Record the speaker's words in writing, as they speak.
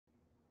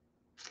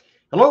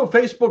Hello,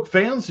 Facebook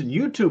fans and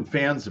YouTube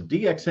fans of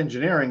DX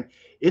Engineering.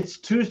 It's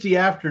Tuesday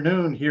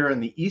afternoon here in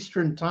the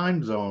Eastern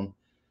time zone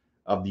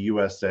of the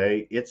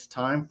USA. It's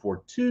time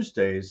for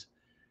Tuesdays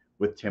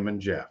with Tim and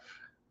Jeff.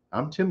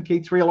 I'm Tim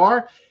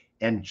K3LR,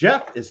 and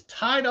Jeff is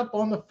tied up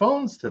on the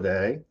phones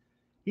today.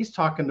 He's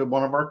talking to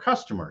one of our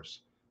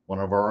customers, one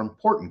of our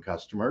important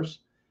customers,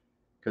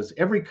 because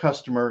every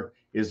customer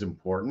is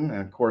important.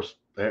 And of course,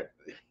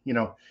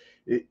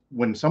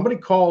 when somebody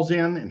calls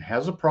in and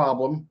has a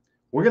problem,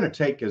 we're going to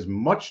take as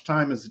much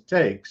time as it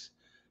takes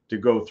to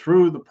go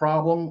through the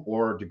problem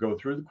or to go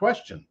through the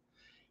question.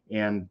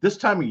 And this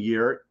time of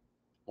year,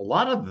 a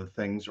lot of the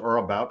things are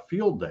about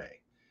field day.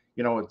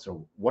 It's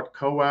what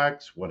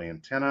coax, what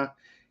antenna.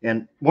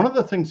 And one of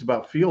the things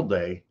about field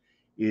day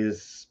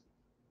is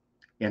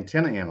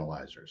antenna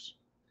analyzers.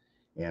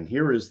 And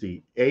here is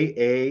the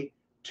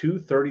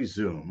AA230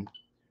 Zoom,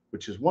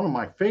 which is one of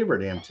my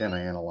favorite antenna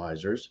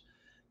analyzers.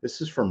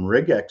 This is from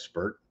Rig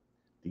Expert,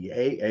 the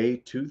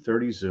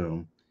AA230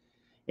 Zoom.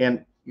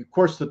 And of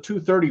course, the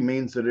 230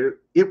 means that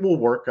it will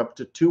work up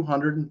to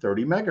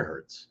 230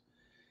 megahertz.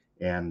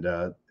 And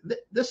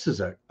this is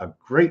a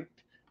great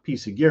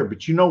piece of gear.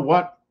 But you know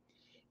what?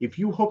 If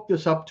you hook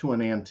this up to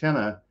an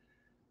antenna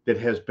that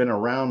has been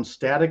around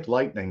static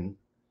lightning,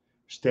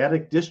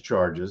 static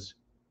discharges,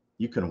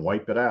 you can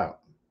wipe it out.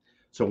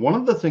 So one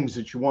of the things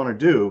that you want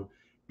to do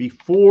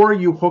before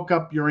you hook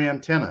up your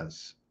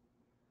antennas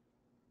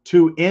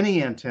to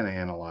any antenna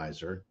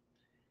analyzer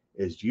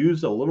is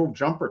use a little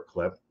jumper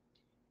clip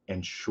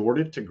and short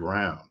it to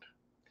ground.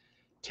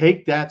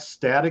 Take that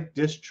static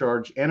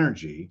discharge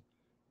energy,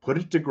 put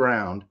it to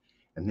ground,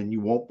 and then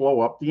you won't blow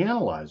up the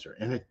analyzer.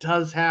 And it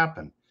does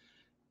happen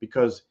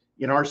because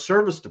in our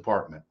service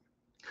department,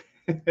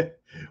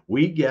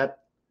 we get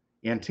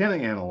antenna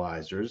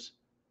analyzers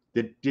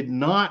that did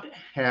not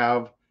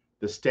have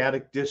the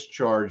static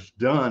discharge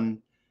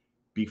done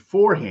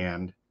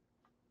beforehand.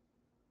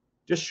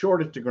 Just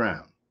short it to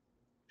ground.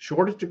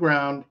 Short it to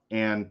ground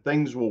and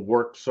things will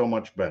work so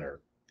much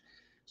better.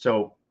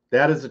 So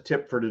that is a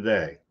tip for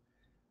today.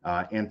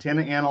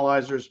 Antenna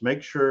analyzers,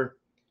 make sure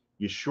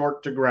you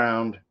short to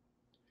ground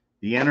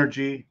the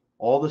energy,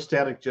 all the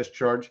static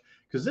discharge,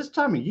 because this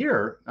time of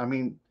year,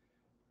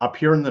 up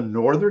here in the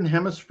northern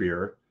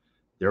hemisphere,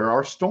 there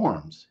are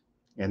storms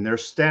and they're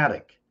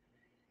static.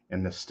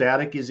 And the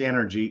static is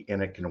energy,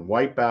 and it can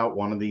wipe out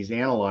one of these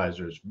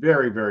analyzers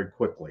very, very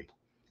quickly.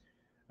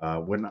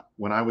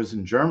 When I was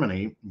in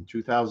Germany in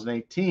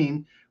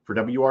 2018 for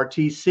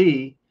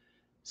WRTC,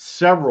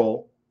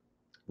 several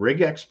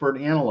Rig Expert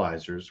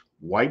analyzers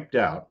wiped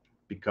out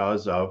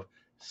because of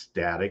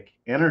static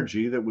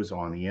energy that was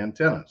on the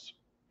antennas.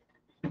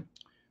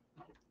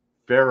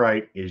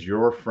 Ferrite is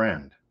your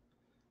friend.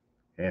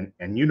 And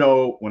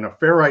when a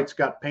ferrite's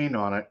got paint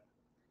on it,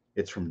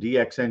 it's from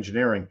DX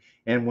Engineering.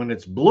 And when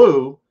it's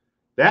blue,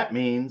 that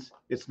means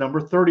it's number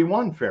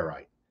 31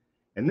 ferrite.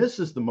 And this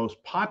is the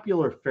most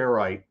popular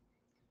ferrite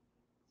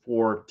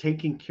for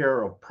taking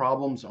care of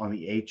problems on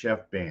the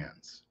HF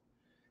bands.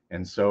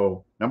 And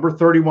so number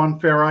 31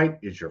 ferrite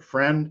is your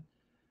friend.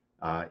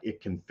 It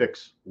can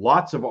fix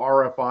lots of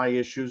RFI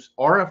issues.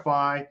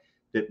 RFI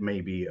that may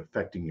be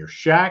affecting your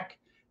shack,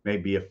 may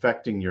be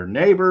affecting your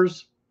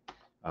neighbors.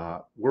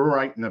 We're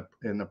right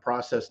in the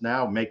process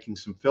now of making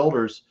some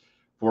filters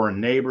for a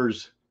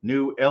neighbor's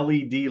new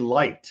LED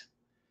light,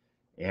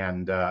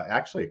 and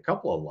actually a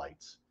couple of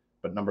lights.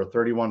 But number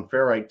 31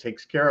 ferrite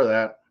takes care of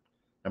that.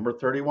 Number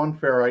 31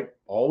 ferrite,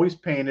 always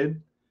painted,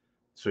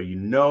 so you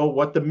know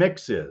what the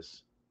mix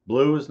is.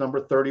 Blue is number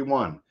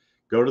 31.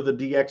 Go to the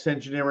DX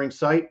Engineering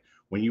site.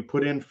 When you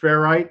put in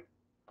ferrite,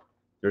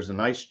 there's a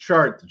nice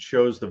chart that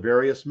shows the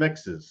various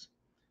mixes.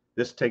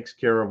 This takes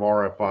care of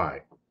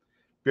RFI.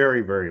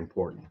 Very, very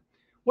important.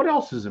 What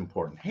else is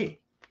important? Hey,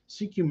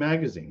 CQ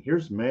Magazine.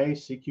 Here's May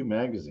CQ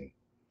Magazine.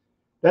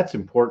 That's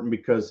important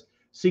because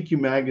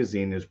CQ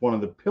Magazine is one of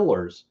the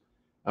pillars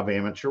of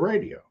amateur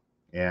radio.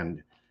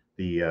 And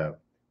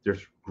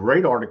there's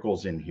great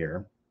articles in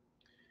here.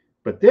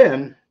 But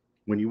then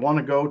when you want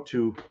to go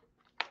to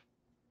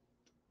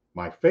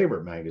my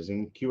favorite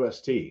magazine,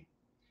 QST,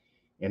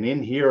 and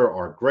in here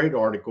are great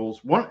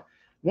articles. One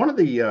of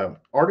the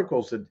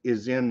articles that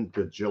is in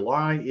the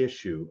July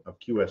issue of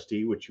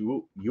QST, which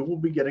you will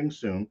be getting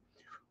soon,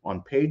 on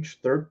page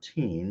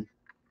 13.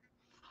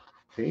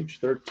 Page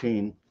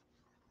 13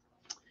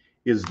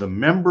 is the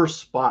member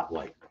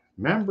spotlight.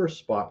 Member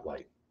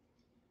spotlight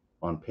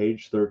on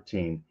page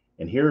 13.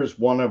 And here's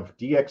one of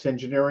DX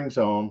Engineering's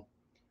own,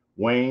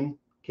 Wayne,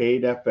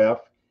 K8FF,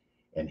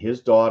 and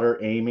his daughter,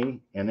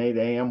 Amy,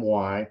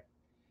 N8AMY.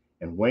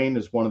 And Wayne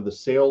is one of the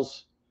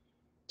sales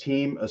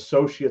team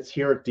associates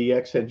here at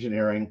DX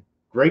Engineering.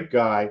 Great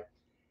guy.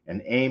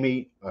 And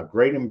Amy, a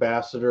great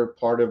ambassador,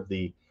 part of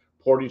the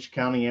Portage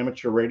County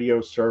Amateur Radio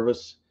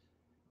Service.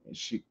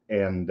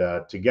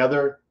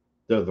 Together,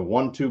 they're the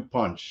 1-2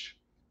 punch,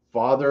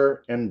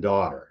 father and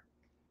daughter.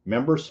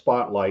 Member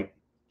Spotlight,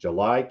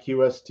 July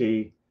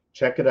QST.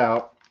 Check it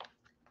out.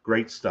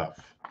 Great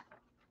stuff.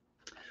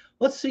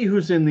 Let's see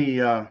who's in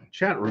the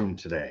chat room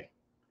today.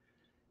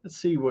 let's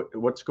see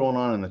what's going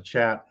on in the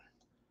chat.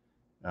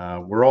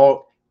 We're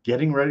all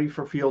getting ready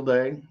for field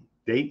day.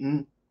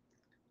 Dayton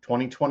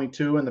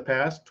 2022 in the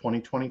past,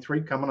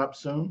 2023 coming up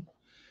soon.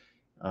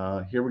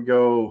 Here we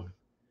go.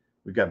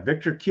 We've got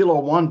Victor Kilo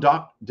 1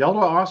 Delta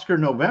Oscar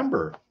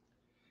November.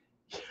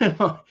 You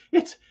know,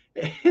 it's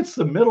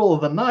the middle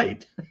of the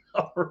night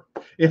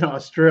in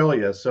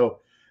Australia.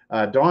 So,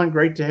 Dawn,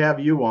 great to have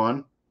you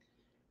on.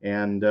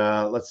 And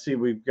let's see,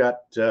 we've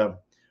got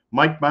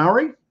Mike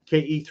Mowry,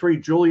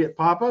 KE3 Juliet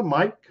Papa.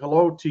 Mike,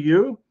 hello to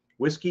you.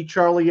 Whiskey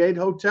Charlie 8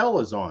 Hotel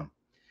is on.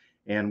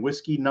 And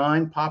Whiskey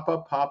 9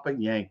 Papa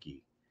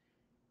Yankee.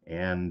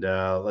 And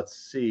let's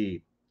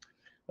see.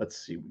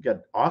 We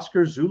got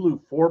Oscar Zulu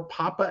 4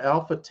 Papa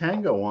Alpha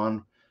Tango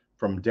on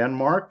from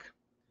Denmark.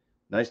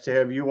 Nice to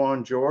have you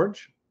on,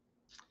 George.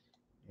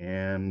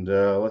 And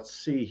let's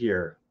see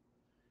here.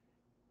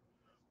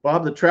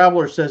 Bob the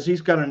Traveler says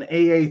he's got an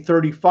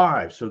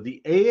AA35. So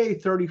the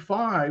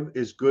AA35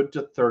 is good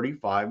to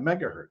 35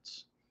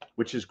 megahertz,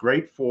 which is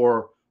great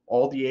for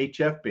all the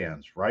HF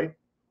bands, right?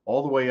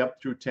 All the way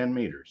up through 10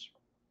 meters.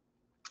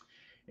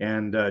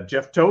 And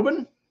Jeff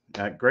Tobin,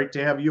 great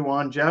to have you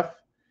on, Jeff.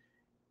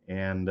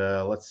 And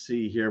let's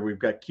see here. We've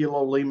got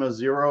Kilo Lima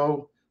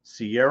 0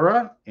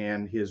 Sierra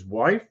and his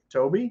wife,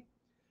 Toby.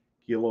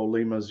 Kilo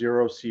Lima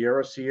 0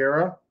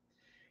 Sierra.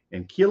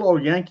 And Kilo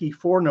Yankee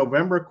 4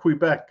 November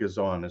Quebec is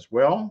on as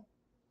well.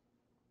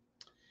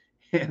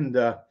 And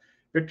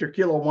Victor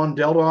Kilo 1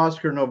 Delta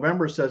Oscar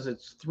November says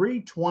it's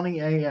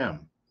 3:20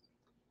 a.m.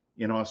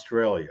 in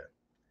Australia.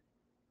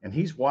 And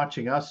he's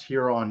watching us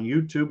here on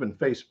YouTube and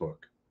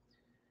Facebook.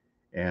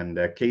 And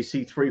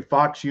KC3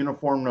 Fox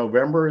Uniform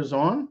November is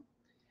on.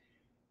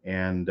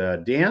 And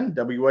Dan,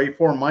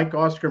 WA4 Mike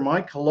Oscar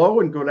Mike, hello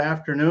and good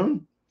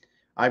afternoon.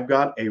 I've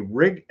got a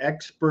Rig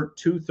Expert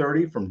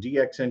 230 from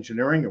DX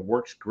Engineering. It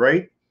works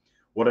great.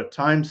 What a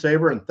time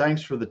saver, and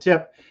thanks for the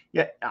tip.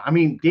 Yeah, I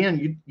mean,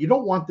 Dan, you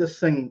don't want this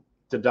thing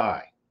to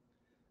die.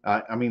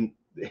 I mean,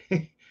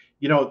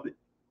 you know,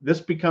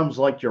 this becomes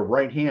like your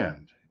right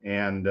hand,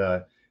 and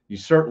you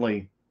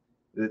certainly,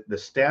 the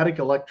static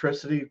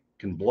electricity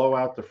can blow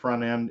out the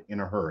front end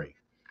in a hurry.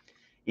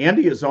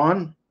 Andy is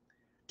on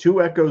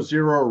 2 Echo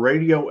 0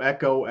 Radio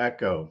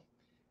Echo.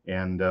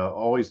 And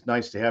always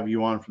nice to have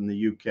you on from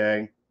the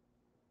UK.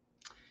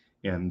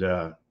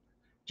 And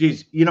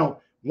geez, you know,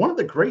 one of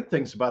the great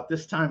things about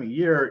this time of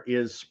year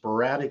is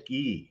sporadic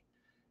E.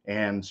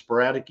 And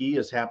sporadic E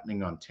is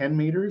happening on 10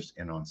 meters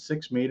and on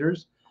 6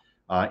 meters,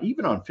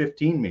 even on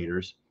 15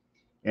 meters.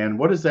 And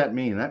what does that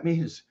mean? That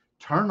means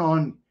turn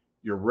on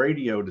your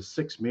radio to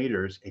 6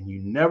 meters and you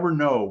never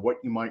know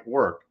what you might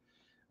work.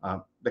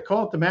 They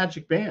call it the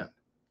magic band.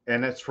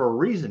 And it's for a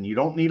reason. You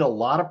don't need a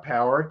lot of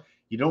power.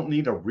 You don't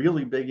need a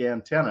really big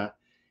antenna,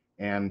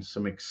 and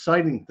some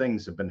exciting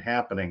things have been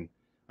happening.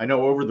 I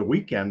know over the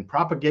weekend,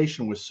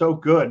 propagation was so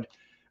good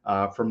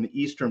from the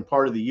eastern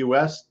part of the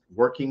U.S.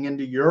 working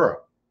into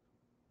Europe.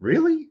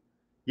 Really?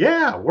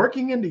 Yeah,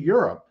 working into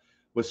Europe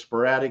with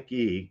sporadic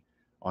E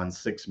on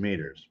 6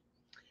 meters.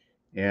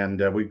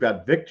 And we've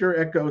got Victor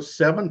Echo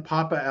 7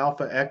 Papa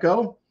Alpha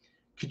Echo.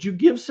 Could you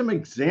give some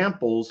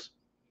examples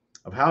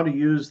of how to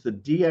use the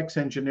DX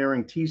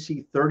Engineering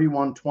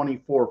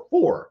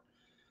TC31244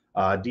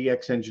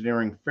 DX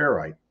Engineering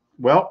Ferrite?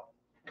 Well,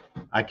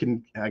 I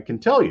can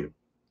tell you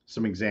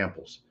some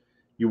examples.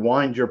 You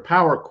wind your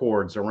power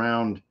cords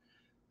around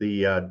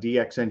the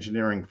DX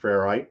Engineering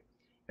Ferrite,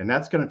 and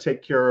that's going to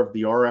take care of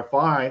the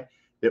RFI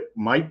that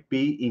might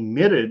be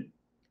emitted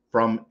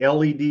from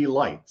LED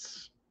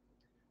lights.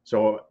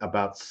 So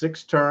about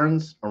 6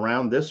 turns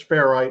around this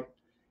ferrite,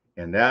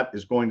 and that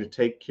is going to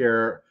take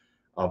care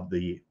of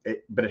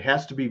but it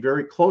has to be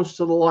very close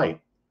to the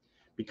light,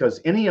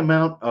 because any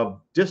amount of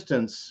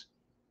distance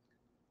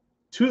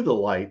to the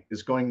light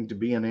is going to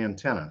be an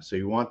antenna. So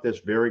you want this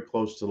very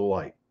close to the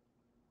light.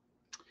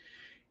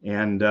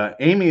 And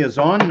Amy is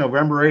on,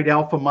 November 8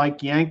 Alpha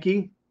Mike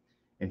Yankee.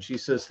 And she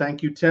says,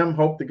 thank you, Tim.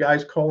 Hope the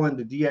guys call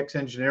into DX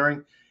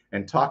Engineering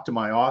and talk to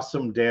my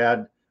awesome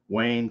dad,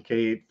 Wayne,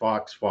 K8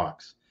 Fox.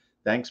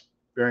 Thanks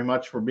very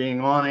much for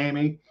being on,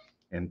 Amy.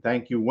 And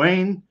thank you,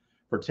 Wayne,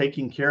 for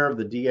taking care of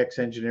the DX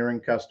Engineering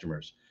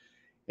customers.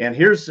 And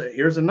here's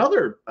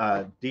another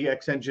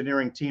DX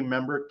Engineering team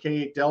member,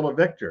 K8 Delta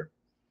Victor.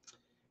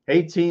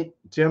 Hey,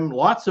 Tim,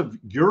 lots of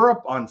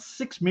Europe on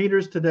 6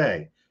 meters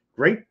today.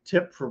 Great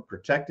tip for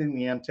protecting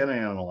the antenna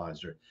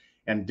analyzer.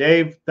 And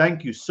Dave,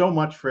 thank you so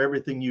much for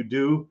everything you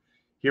do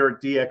here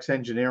at DX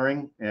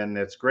Engineering. And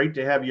it's great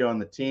to have you on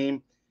the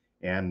team.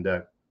 And,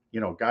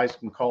 you know, guys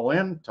can call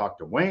in, talk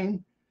to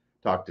Wayne,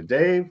 talk to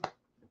Dave.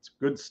 It's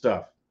good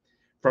stuff.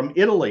 From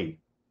Italy,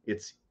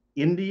 it's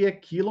India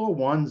Kilo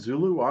 1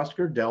 Zulu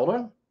Oscar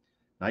Delta.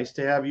 Nice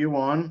to have you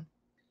on.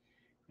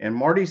 And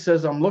Marty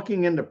says, I'm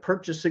looking into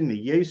purchasing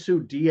the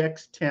Yaesu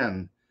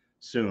DX10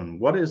 soon.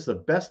 What is the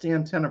best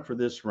antenna for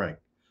this ring?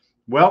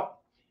 Well,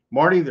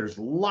 Marty, there's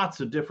lots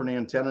of different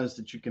antennas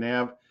that you can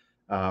have.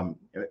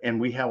 And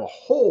we have a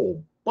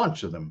whole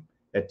bunch of them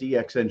at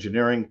DX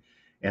Engineering.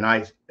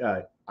 And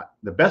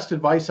the best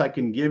advice I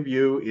can give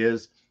you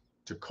is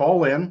to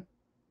call in,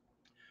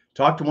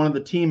 talk to one of the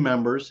team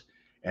members,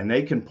 and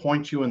they can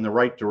point you in the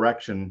right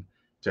direction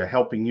to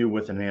helping you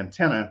with an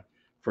antenna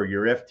for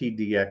your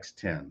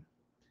FTDX10.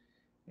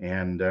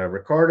 And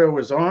Ricardo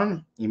was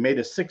on. He made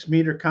a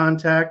 6-meter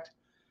contact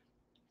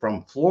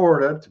from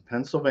Florida to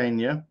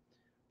Pennsylvania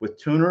with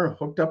tuner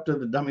hooked up to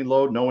the dummy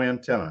load, no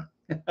antenna.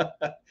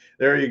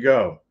 There you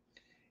go.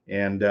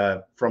 And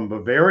from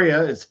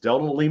Bavaria, it's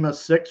Delta Lima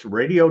 6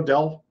 Radio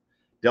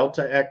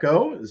Delta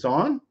Echo is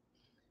on.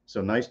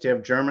 So nice to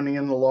have Germany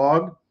in the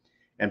log.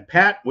 And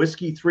Pat,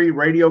 Whiskey 3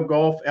 Radio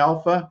Golf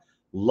Alpha,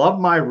 love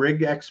my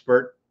rig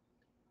expert.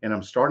 And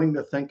I'm starting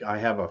to think I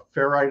have a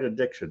ferrite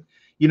addiction.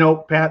 You know,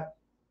 Pat,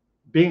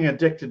 being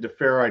addicted to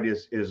ferrite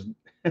is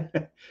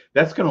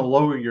that's going to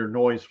lower your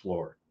noise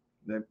floor.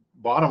 The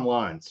bottom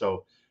line.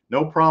 So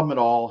no problem at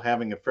all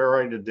having a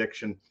ferrite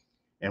addiction.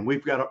 And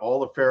we've got all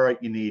the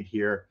ferrite you need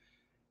here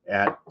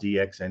at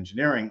DX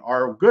Engineering.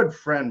 Our good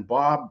friend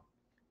Bob,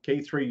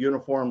 K3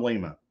 Uniform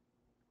Lima.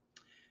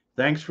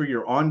 Thanks for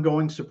your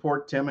ongoing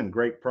support, Tim, and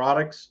great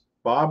products.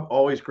 Bob,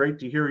 always great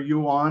to hear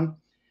you on.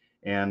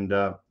 And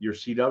your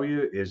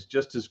CW is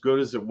just as good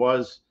as it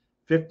was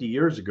 50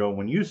 years ago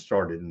when you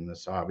started in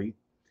this hobby.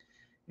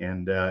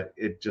 And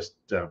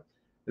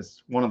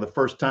it's one of the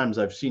first times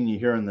I've seen you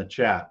here in the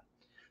chat.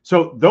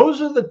 So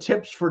those are the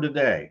tips for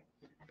today.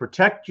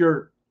 Protect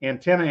your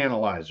antenna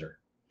analyzer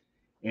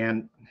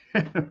and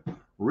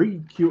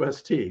read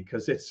QST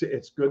because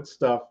it's good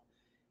stuff.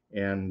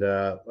 And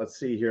let's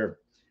see here.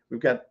 We've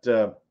got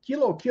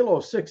Kilo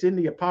 6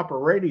 India Papa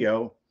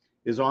Radio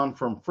is on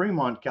from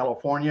Fremont,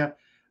 California.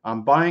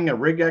 I'm buying a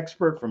rig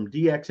expert from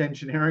DX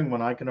Engineering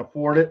when I can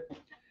afford it.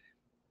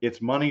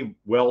 It's money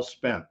well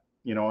spent.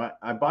 You know,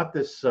 I bought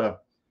this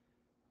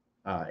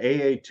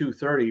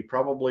AA230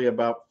 probably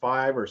about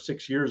 5 or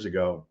 6 years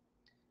ago.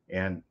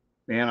 And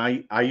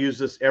man, I use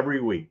this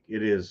every week.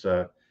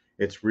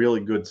 It's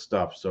really good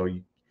stuff. So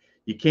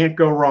you can't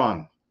go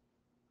wrong.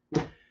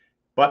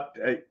 But,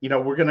 you know,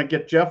 we're going to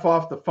get Jeff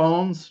off the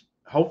phones,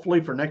 hopefully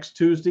for next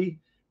Tuesday.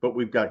 But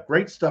we've got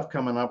great stuff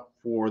coming up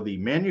for the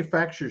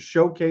Manufacturers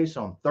Showcase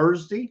on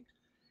Thursday.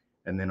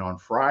 And then on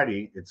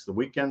Friday, it's the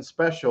weekend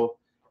special.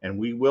 And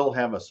we will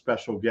have a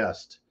special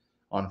guest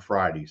on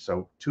Friday.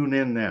 So tune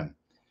in then.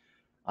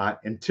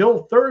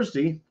 Until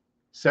Thursday,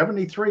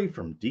 73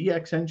 from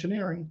DX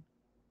Engineering.